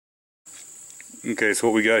Okay, so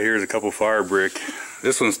what we got here is a couple fire brick.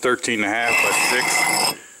 This one's 13.5 by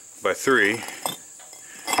 6 by 3.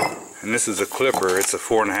 And this is a clipper. It's a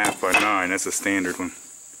 4.5 by 9. That's a standard one.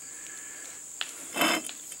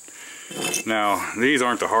 Now, these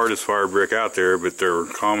aren't the hardest fire brick out there, but they're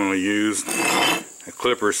commonly used. A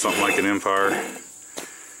clipper is something like an Empire.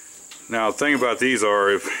 Now, the thing about these are,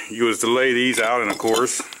 if you was to lay these out in a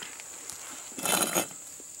course,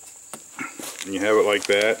 and you have it like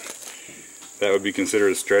that, that would be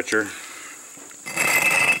considered a stretcher.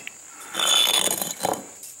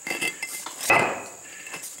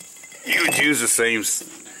 You would use the same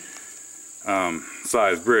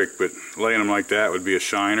size brick, but laying them like that would be a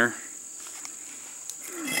shiner.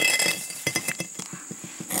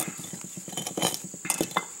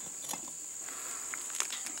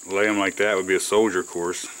 Lay them like that would be a soldier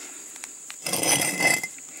course.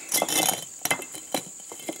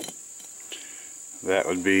 That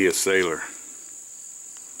would be a sailor.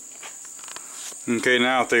 Okay,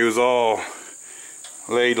 now if they was all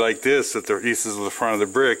laid like this at the pieces of the front of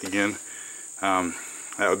the brick again,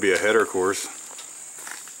 that would be a header course.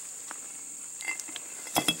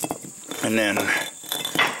 And then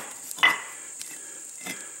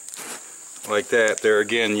like that, there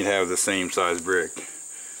again you'd have the same size brick.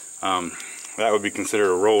 That would be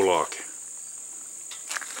considered a rowlock.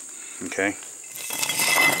 Okay.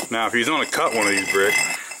 Now if you're going to cut one of these bricks,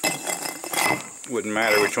 wouldn't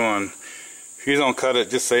matter which one. If you're going to cut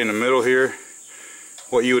it just say in the middle here,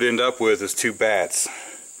 what you would end up with is two bats.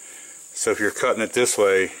 So if you're cutting it this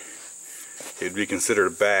way, it would be considered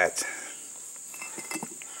a bat.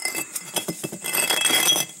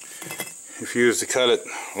 If you was to cut it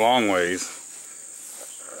long ways,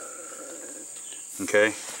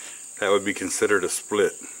 okay, that would be considered a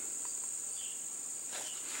split.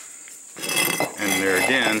 And there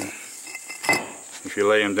again, if you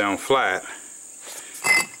lay them down flat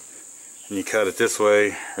and you cut it this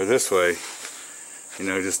way or this way, you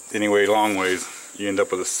know, just any way long ways, you end up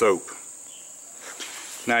with a soap.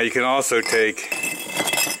 Now you can also take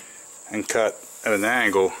and cut at an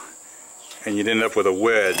angle and you'd end up with a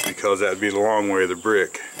wedge, because that would be the long way of the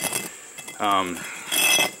brick.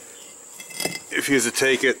 If you was to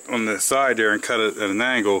take it on the side there and cut it at an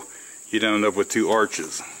angle, you'd end up with two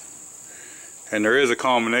arches. And there is a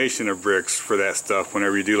combination of bricks for that stuff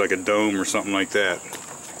whenever you do like a dome or something like that.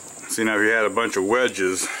 See, now if you had a bunch of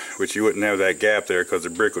wedges, which you wouldn't have that gap there because the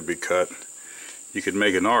brick would be cut, you could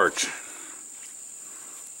make an arch.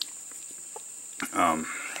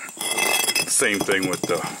 Same thing with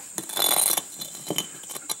the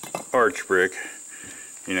arch brick.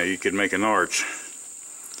 You know, you could make an arch.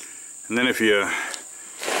 And then if you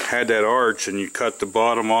had that arch and you cut the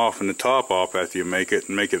bottom off and the top off after you make it,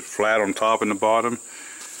 and make it flat on top and the bottom,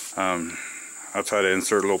 I'll try to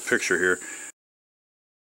insert a little picture here.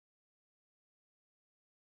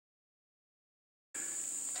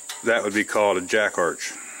 That would be called a jack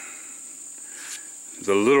arch.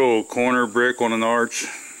 The little corner brick on an arch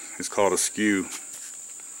is called a skew.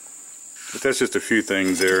 But that's just a few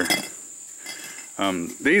things there.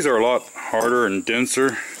 These are a lot harder and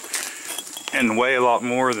denser and weigh a lot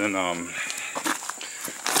more than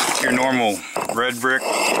your normal red brick.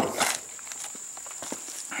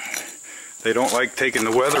 They don't like taking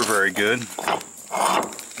the weather very good.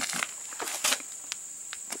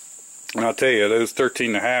 And I'll tell you, those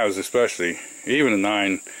 13.5s especially, even a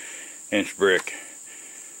 9-inch brick,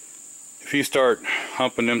 if you start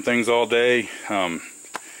humping them things all day,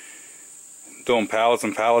 doing pallets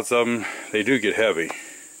and pallets of them, they do get heavy.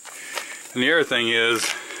 And the other thing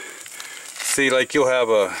is, see, like you'll have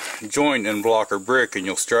a joint in block or brick and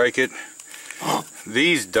you'll strike it.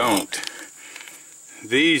 These don't.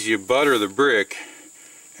 These, you butter the brick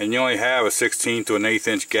and you only have a 1/16 to an 1/8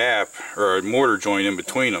 inch gap or a mortar joint in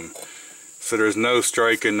between them. So there's no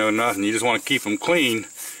striking, no nothing. You just want to keep them clean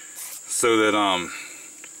so that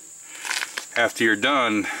after you're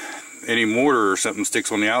done, any mortar or something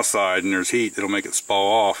sticks on the outside and there's heat, it'll make it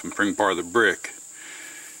spall off and bring part of the brick.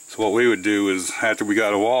 So what we would do is, after we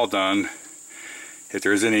got a wall done, if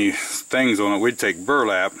there's any things on it, we'd take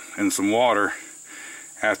burlap and some water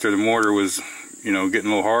after the mortar was, you know, getting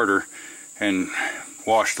a little harder, and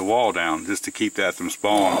wash the wall down just to keep that from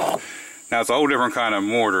spalling. Now it's a whole different kind of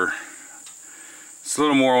mortar. It's a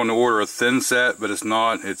little more on the order of thin set, but it's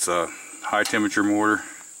not. It's a high temperature mortar.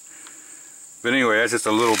 But anyway, that's just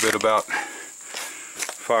a little bit about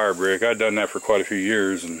fire brick. I've done that for quite a few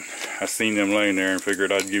years, and I seen them laying there and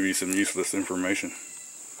figured I'd give you some useless information.